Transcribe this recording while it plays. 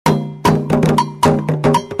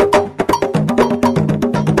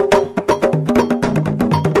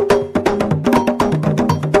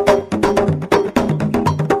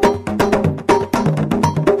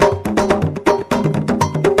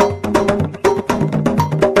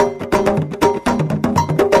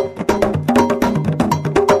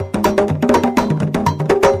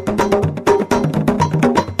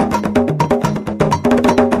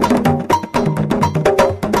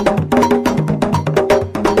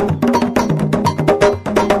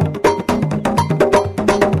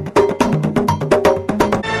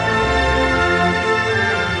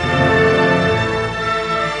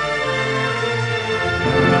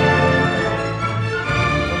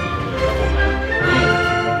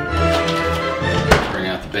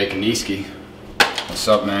Baconiski. What's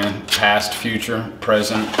up, man? Past, future,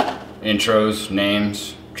 present, intros,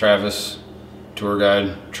 names, Travis, tour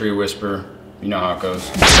guide, tree whisperer. You know how it goes.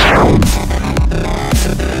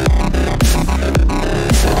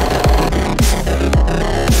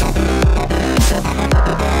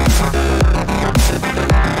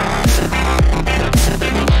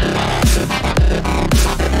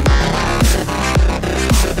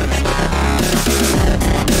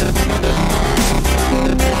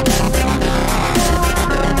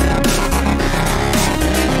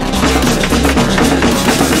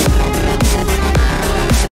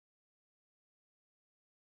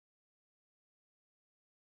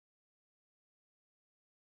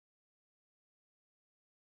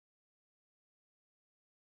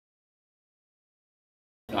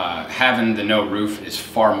 Having the no roof is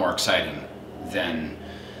far more exciting than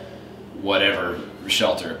whatever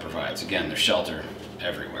shelter it provides. Again, there's shelter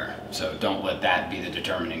everywhere, so don't let that be the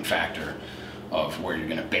determining factor of where you're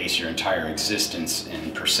going to base your entire existence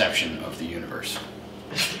and perception of the universe.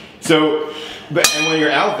 So, and when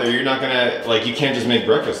you're out there, you're not gonna, like, you can't just make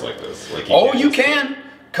breakfast like this. Like, you can.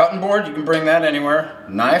 Cutting board, you can bring that anywhere.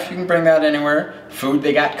 Knife, you can bring that anywhere. Food,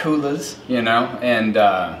 they got coolers, you know, and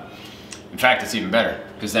in fact, it's even better,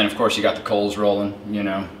 because then of course you got the coals rolling, you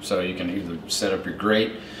know, so you can either set up your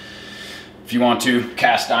grate. If you want to,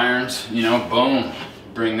 cast irons, you know, boom,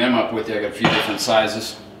 bring them up with you. I got a few different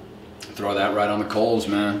sizes. Throw that right on the coals,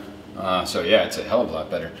 man. So yeah, it's a hell of a lot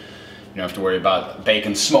better. You don't have to worry about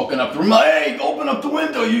bacon smoking up the room. Hey, open up the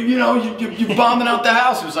window, you're bombing out the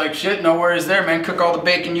house. It was like, shit, no worries there, man. Cook all the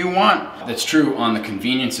bacon you want. That's true on the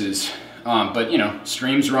conveniences, but you know,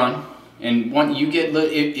 streams run. And when you get,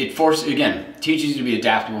 it forces, again, teaches you to be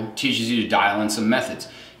adaptable, teaches you to dial in some methods.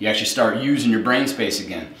 You actually start using your brain space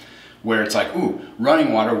again, where it's like, ooh,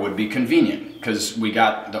 running water would be convenient, because we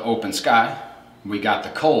got the open sky, we got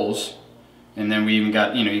the coals, and then we even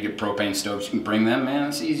got, you know, you get propane stoves, you can bring them, man,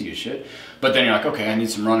 it's easy as shit. But then you're like, okay, I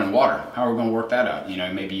need some running water. How are we gonna work that out? You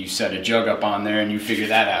know, maybe you set a jug up on there and you figure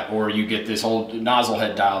that out, or you get this whole nozzle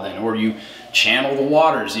head dialed in, or you channel the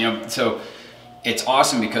waters, you know, so. It's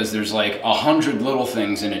awesome because there's like 100 little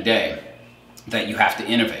things in a day that you have to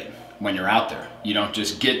innovate when you're out there. You don't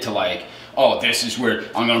just get to like, oh, this is where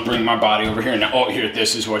I'm gonna bring my body over here. Now, oh, here,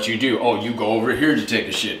 this is what you do. Oh, you go over here to take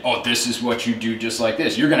a shit. Oh, this is what you do just like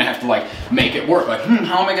this. You're gonna have to like make it work. Like,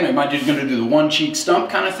 how am I just gonna do the one cheek stump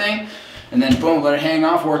kind of thing? And then boom, let it hang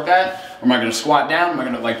off, work that? Or am I gonna squat down? Am I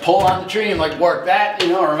gonna like pull on the tree and like work that? You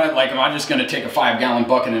know, or am I just gonna take a 5-gallon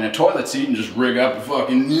bucket and a toilet seat and just rig up a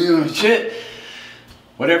fucking, you know, shit?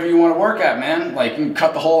 Whatever you want to work at, man. Like, you can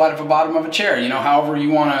cut the hole out of the bottom of a chair, you know, however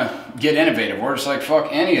you want to get innovative. Or just like, fuck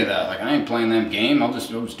any of that. Like, I ain't playing that game. I'll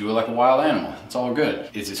just do it like a wild animal. It's all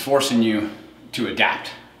good. It's forcing you to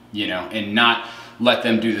adapt, you know, and not let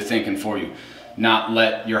them do the thinking for you. Not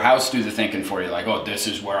let your house do the thinking for you. Like, oh, this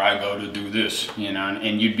is where I go to do this, you know.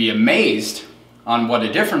 And you'd be amazed on what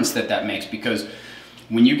a difference that makes, because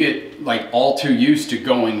when you get like all too used to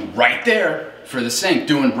going right there for the sink,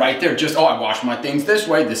 doing right there, just, oh, I wash my things this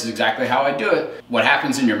way, this is exactly how I do it. What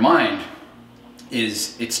happens in your mind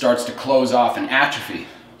is it starts to close off and atrophy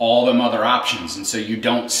all them other options, and so you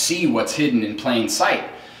don't see what's hidden in plain sight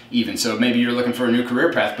even. So maybe you're looking for a new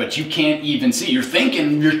career path, but you can't even see. You're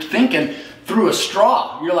thinking through a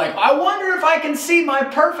straw. You're like, I wonder if I can see my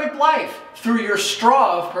perfect life through your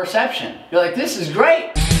straw of perception. You're like, this is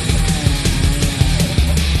great.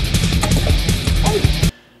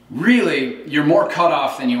 Really, you're more cut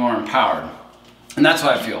off than you are empowered. And that's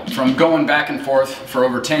what I feel. From going back and forth for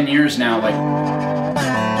over 10 years now, like,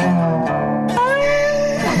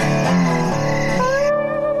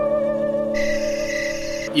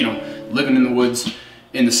 you know, living in the woods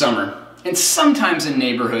in the summer, and sometimes in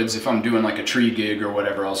neighborhoods if I'm doing like a tree gig or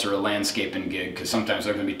whatever else, or a landscaping gig, because sometimes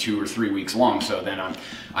they're going to be 2 or 3 weeks long, so then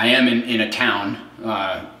I am in a town,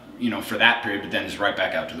 you know, for that period, but then it's right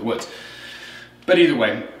back out to the woods. But either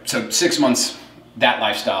way, so 6 months that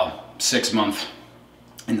lifestyle, 6 months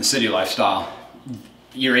in the city lifestyle,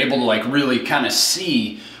 you're able to like really kind of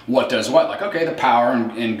see what does what. Like, okay, the power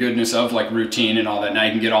and goodness of like routine and all that. Now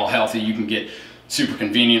you can get all healthy, you can get super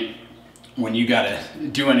convenient. When you gotta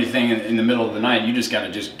do anything in the middle of the night, you just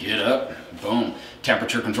gotta just get up, boom,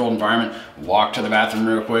 temperature controlled environment, walk to the bathroom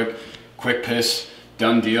real quick piss,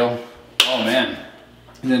 done deal. Oh man.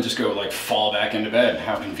 And then just go like fall back into bed.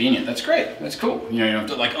 How convenient. That's great. That's cool. You know, you don't have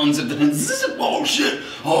to like unzip the zip. Oh shit.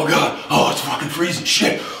 Oh god. Oh, it's fucking freezing.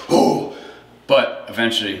 Shit. Oh. But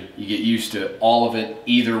eventually you get used to all of it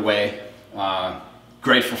either way.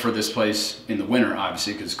 Grateful for this place in the winter,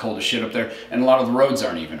 obviously, because it's cold as shit up there. And a lot of the roads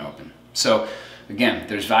aren't even open. So again,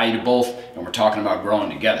 there's value to both, and we're talking about growing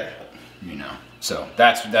together, you know. So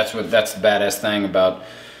that's the badass thing about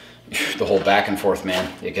the whole back and forth,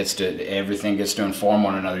 man. Everything gets to inform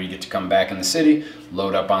one another. You get to come back in the city,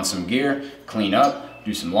 load up on some gear, clean up,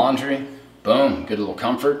 do some laundry, boom, get a little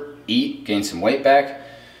comfort, eat, gain some weight back,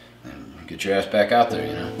 and get your ass back out there,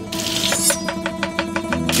 you know.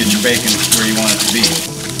 Get your bacon where you want it to be.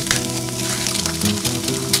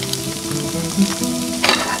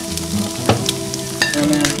 Oh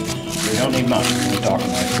man, we don't need much. We're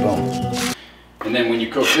talking like boom. And then when you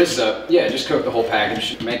cook this up, yeah, just cook the whole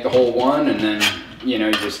package. Make the whole one, and then, you know,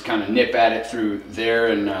 you just kind of nip at it through there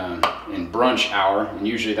in brunch hour, and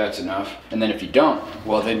usually that's enough. And then if you don't,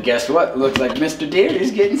 well then guess what? Looks like Mr. Deer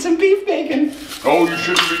is getting some beef bacon. Oh, you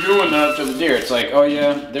shouldn't be doing that to the deer. It's like, oh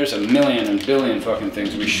yeah, there's a million and billion fucking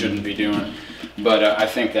things we shouldn't be doing. But I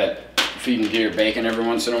think that feeding deer bacon every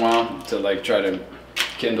once in a while to like try to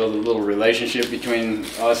kindle the little relationship between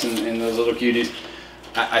us and those little cuties,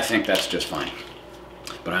 I think that's just fine.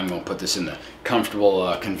 But I'm gonna put this in the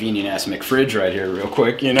comfortable, convenient ass McFridge right here real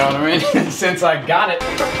quick, you know what I mean? Since I got it.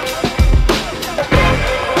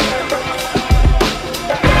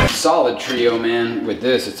 Solid trio, man. With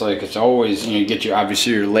this, it's like, it's always, you know, you get your,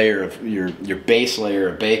 obviously your layer of, your base layer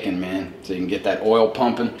of bacon, man. So you can get that oil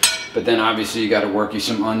pumping. But then obviously you gotta work you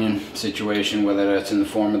some onion situation, whether that's in the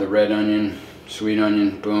form of the red onion, sweet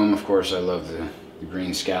onion, boom. Of course I love the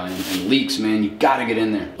green scallion. And leeks, man, you gotta get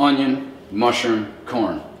in there. Onion, mushroom,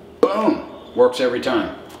 corn. Boom! Works every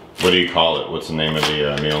time. What do you call it? What's the name of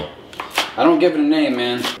the meal? I don't give it a name,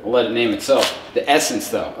 man. I'll let it name itself. The essence,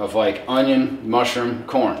 though, of like onion, mushroom,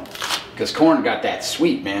 corn. Because corn got that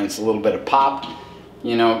sweet, man. It's a little bit of pop,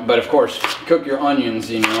 you know. But of course, cook your onions,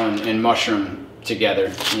 you know, and mushroom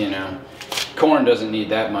together, you know. Corn doesn't need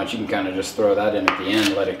that much. You can kind of just throw that in at the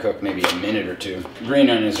end, let it cook maybe a minute or two. Green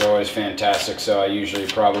onions are always fantastic, so I usually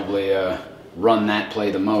probably run that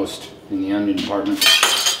play the most in the onion department.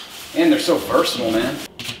 And they're so versatile, man.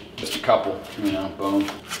 Just a couple, you know, boom.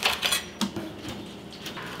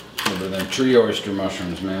 Over them tree oyster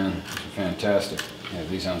mushrooms, man. Fantastic. Have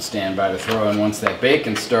these on standby to throw in once that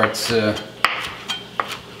bacon starts getting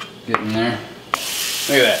there.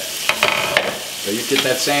 Look at that. So you get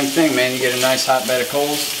that same thing, man. You get a nice hot bed of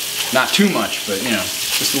coals. Not too much, but you know,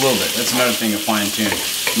 just a little bit. That's another thing to fine tune.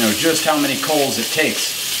 You know just how many coals it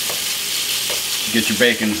takes to get your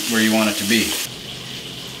bacon where you want it to be.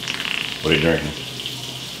 What are you drinking?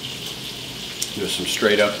 Just some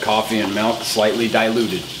straight up coffee and milk, slightly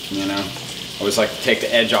diluted, you know. I always like to take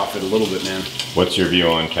the edge off it a little bit, man. What's your view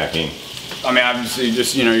on caffeine? I mean, obviously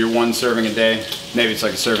just, you know, your one serving a day. Maybe it's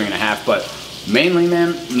like a serving and a half, but mainly,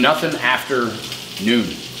 man, nothing after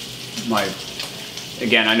noon. Like,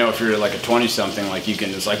 again, I know if you're like a 20-something, like you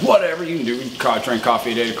can just like, whatever, you can do, drink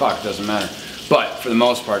coffee at 8 o'clock, it doesn't matter. But for the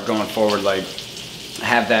most part, going forward, like,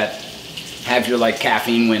 have your like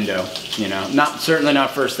caffeine window, you know. Certainly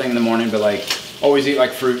not first thing in the morning, but like always eat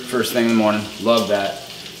like fruit first thing in the morning. Love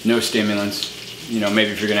that. No stimulants. You know, maybe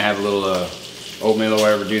if you're gonna have a little oatmeal or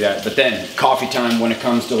whatever, do that. But then coffee time when it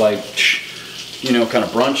comes to like, you know, kind of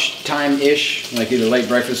brunch time-ish, like either late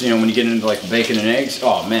breakfast, you know, when you get into like bacon and eggs,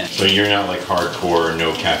 oh man. So you're not like hardcore,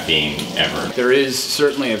 no caffeine ever? There is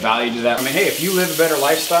certainly a value to that. I mean, hey, if you live a better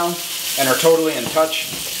lifestyle and are totally in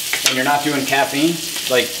touch and you're not doing caffeine,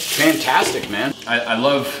 like, fantastic, man. I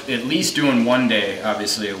love at least doing one day,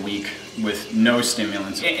 obviously, a week with no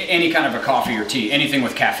stimulants. Any kind of a coffee or tea, anything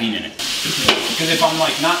with caffeine in it. Because if I'm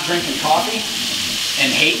like not drinking coffee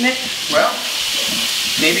and hating it, well,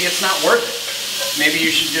 maybe it's not worth it. Maybe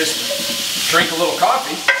you should just drink a little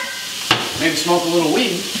coffee, maybe smoke a little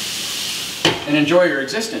weed, and enjoy your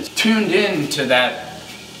existence. Tuned in to that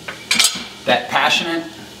passionate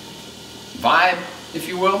vibe, if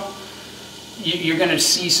you will, you're gonna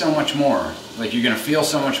see so much more. Like, you're gonna feel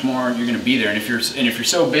so much more. You're gonna be there. And if you're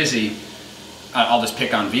so busy, I'll just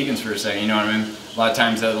pick on vegans for a second. You know what I mean? A lot of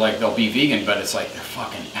times they'll be vegan, but it's like they're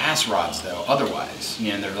fucking ass rods though. Otherwise,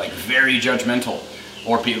 you know, they're like very judgmental,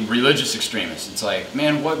 or religious extremists. It's like,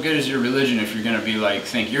 man, what good is your religion if you're gonna be like,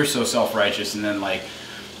 think you're so self-righteous and then like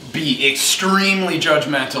be extremely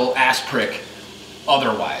judgmental, ass prick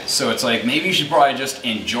otherwise. So it's like, maybe you should probably just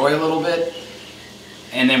enjoy a little bit,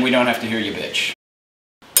 and then we don't have to hear you bitch.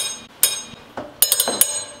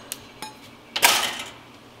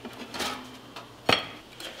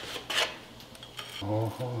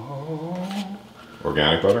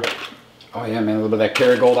 Organic butter? Oh yeah, man, a little bit of that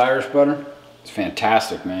Kerrygold Irish butter. It's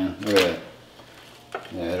fantastic, man. Look at that.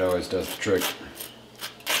 Yeah, it always does the trick.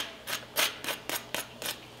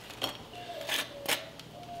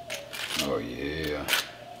 Oh yeah.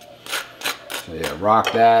 So yeah,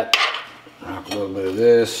 rock that. Rock a little bit of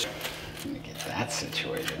this. Let me get that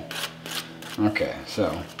situated. Okay,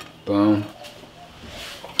 so boom.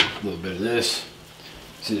 A little bit of this.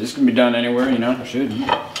 See, this can be done anywhere, you know. Should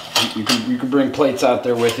you can bring plates out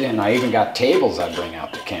there with you, and I even got tables I bring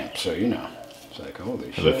out to camp, so you know. It's like,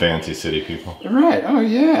 holy shit. The fancy city people. Right. Oh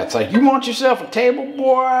yeah. It's like, you want yourself a table,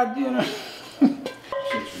 boy? You know.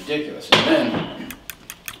 It's ridiculous. And then,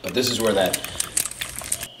 but this is where that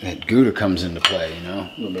Gouda comes into play, you know.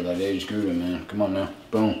 A little bit of that aged Gouda, man. Come on now.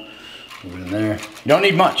 Boom. Put it in there. You don't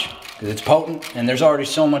need much, because it's potent, and there's already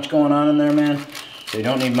so much going on in there, man. So you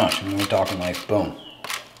don't need much. I mean, we're talking like, boom.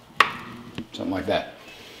 Something like that.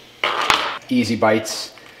 Easy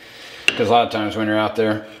bites. Because a lot of times when you're out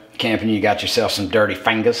there camping, you got yourself some dirty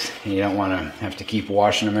fingers. You don't want to have to keep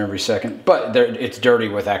washing them every second. But it's dirty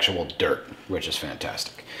with actual dirt, which is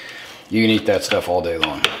fantastic. You can eat that stuff all day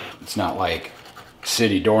long. It's not like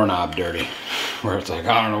city doorknob dirty, where it's like,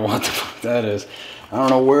 I don't know what the fuck that is. I don't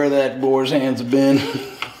know where that boar's hands have been.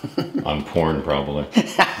 On porn, probably.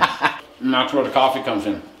 And that's where the coffee comes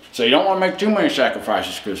in. So you don't want to make too many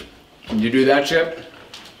sacrifices, because when you do that shit,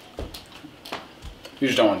 you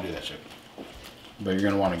just don't want to do that shit. But you're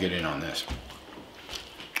going to want to get in on this.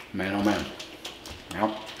 Man, oh man.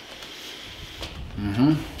 Yep.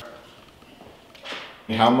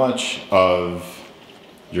 How much of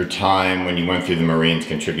your time when you went through the Marines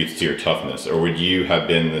contributes to your toughness? Or would you have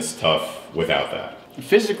been this tough without that?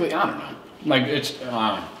 Physically, I don't know. Like,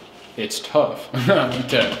 it's tough to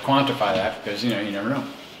quantify that, because, you know, you never know.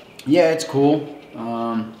 Yeah, it's cool.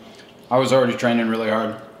 I was already training really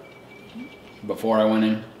hard before I went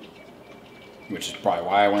in, which is probably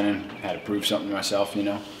why I went in. I had to prove something to myself, you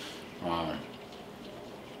know.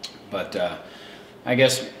 But I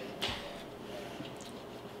guess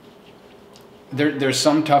there's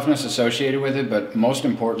some toughness associated with it, but most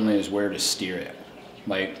importantly is where to steer it.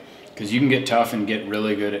 Like, because you can get tough and get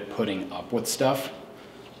really good at putting up with stuff,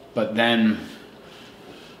 but then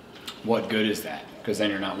what good is that? Because then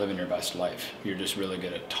you're not living your best life. You're just really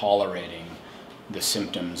good at tolerating the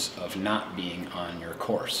symptoms of not being on your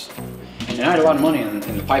course. And I had a lot of money in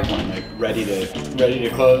the pipeline, like ready to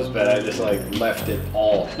close, but I just like left it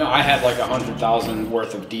all. No, I had like 100,000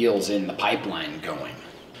 worth of deals in the pipeline going.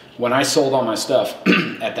 When I sold all my stuff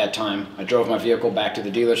at that time, I drove my vehicle back to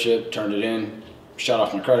the dealership, turned it in, shut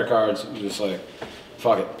off my credit cards. It was just like,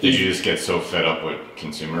 fuck it. Did you just get so fed up with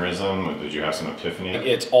consumerism, or did you have some epiphany?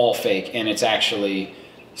 It's all fake, and it's actually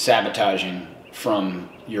sabotaging from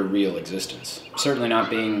your real existence. Certainly not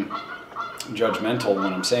being judgmental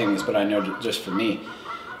when I'm saying this, but I know just for me,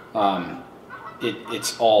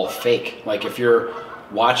 it's all fake. Like, if you're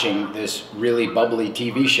watching this really bubbly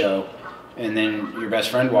TV show and then your best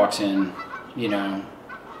friend walks in, you know,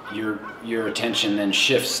 your attention then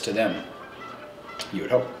shifts to them. You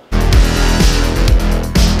would hope.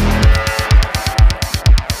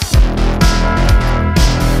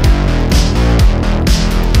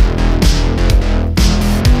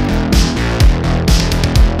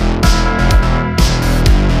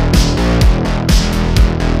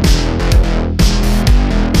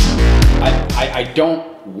 I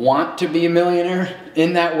don't want to be a millionaire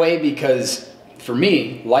in that way, because for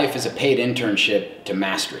me, life is a paid internship to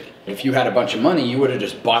mastery. If you had a bunch of money, you would have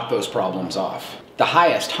just bought those problems off. The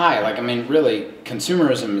highest high, like, I mean, really,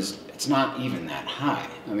 consumerism it's not even that high.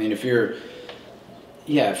 I mean, if you're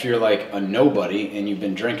like a nobody and you've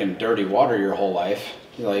been drinking dirty water your whole life,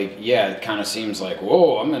 like, yeah, it kind of seems like,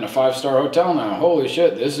 whoa, I'm in a 5-star hotel now. Holy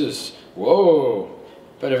shit, this is, whoa.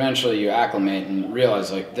 But eventually you acclimate and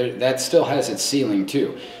realize, like, that still has its ceiling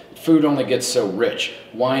too. Food only gets so rich.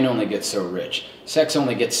 Wine only gets so rich. Sex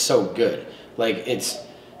only gets so good. Like,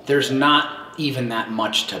 there's not even that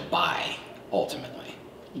much to buy, ultimately.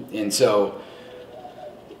 And so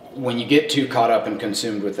when you get too caught up and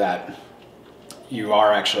consumed with that, you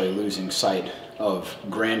are actually losing sight of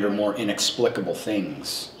grander, more inexplicable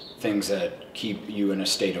things that keep you in a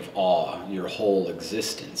state of awe, your whole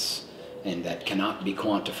existence, and that cannot be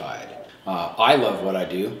quantified. I love what I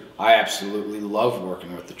do. I absolutely love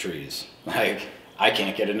working with the trees. Like, I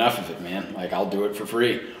can't get enough of it, man. Like, I'll do it for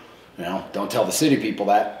free. You know, don't tell the city people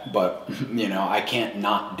that, but, you know, I can't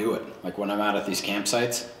not do it. Like, when I'm out at these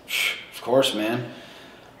campsites, of course, man.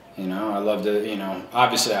 You know, I love to, you know,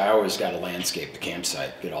 obviously I always got to landscape the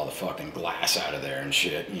campsite, get all the fucking glass out of there and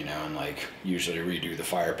shit, you know, and like usually redo the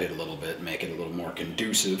fire pit a little bit, make it a little more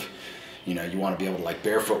conducive. You know, you want to be able to like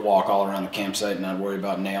barefoot walk all around the campsite and not worry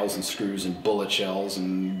about nails and screws and bullet shells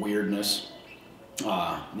and weirdness. You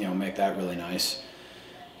know, make that really nice.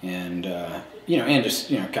 And, you know, and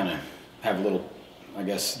just, you know, kind of have a little I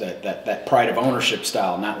guess that pride of ownership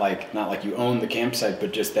style, not like you own the campsite,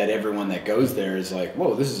 but just that everyone that goes there is like,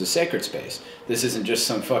 whoa, this is a sacred space. This isn't just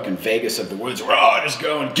some fucking Vegas of the woods where, I just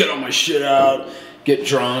go and get all my shit out, get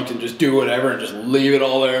drunk and just do whatever and just leave it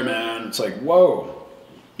all there, man. It's like, whoa.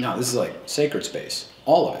 No, this is like sacred space,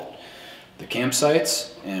 all of it. The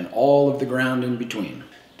campsites and all of the ground in between.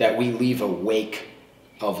 That we leave a wake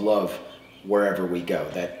of love wherever we go.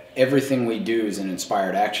 That everything we do is an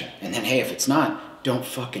inspired action. And then, hey, if it's not, don't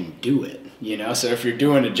fucking do it. You know, so if you're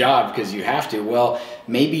doing a job because you have to, well,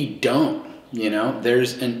 maybe don't. You know,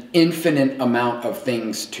 there's an infinite amount of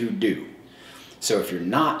things to do. So if you're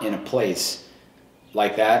not in a place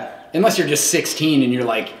like that, unless you're just 16 and you're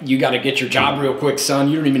like, you got to get your job real quick, son.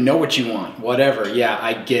 You don't even know what you want. Whatever. Yeah,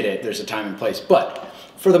 I get it. There's a time and place. But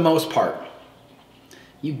for the most part,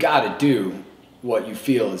 you got to do what you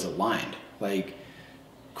feel is aligned. Like,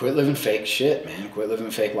 quit living fake shit, man. Quit living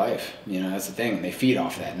a fake life. You know, that's the thing. And they feed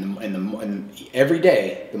off that. And every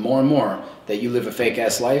day, the more and more that you live a fake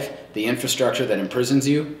ass life, the infrastructure that imprisons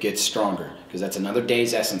you gets stronger. Because that's another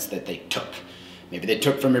day's essence that they took. Maybe they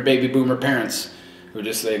took from your baby boomer parents who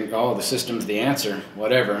just think, oh, the system's the answer,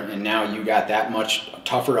 whatever. And now you got that much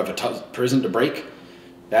tougher of a prison to break,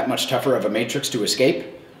 that much tougher of a matrix to escape.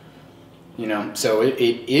 You know, so it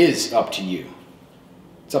is up to you.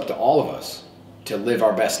 It's up to all of us to live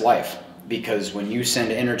our best life, because when you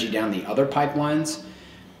send energy down the other pipelines,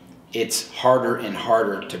 it's harder and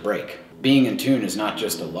harder to break. Being in tune is not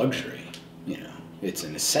just a luxury, you know, it's a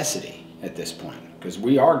necessity at this point, because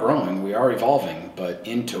we are growing, we are evolving, but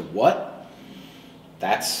into what?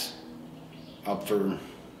 That's up for,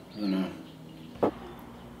 you know,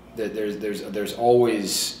 there's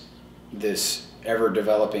always this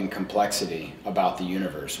ever-developing complexity about the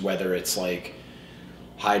universe, whether it's like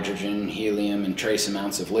hydrogen, helium, and trace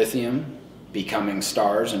amounts of lithium becoming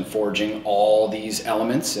stars and forging all these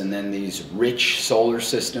elements and then these rich solar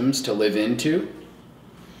systems to live into,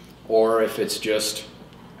 or if it's just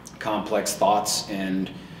complex thoughts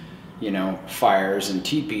and, you know, fires and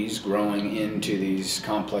teepees growing into these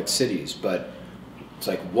complex cities. But it's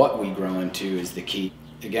like what we grow into is the key.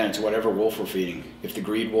 Again, it's whatever wolf we're feeding. If the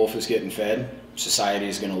greed wolf is getting fed, society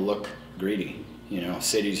is going to look greedy. You know,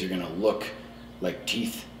 cities are going to look like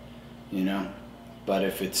teeth, you know. But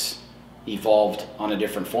if it's evolved on a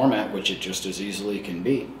different format, which it just as easily can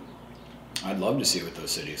be, I'd love to see what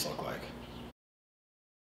those cities look like.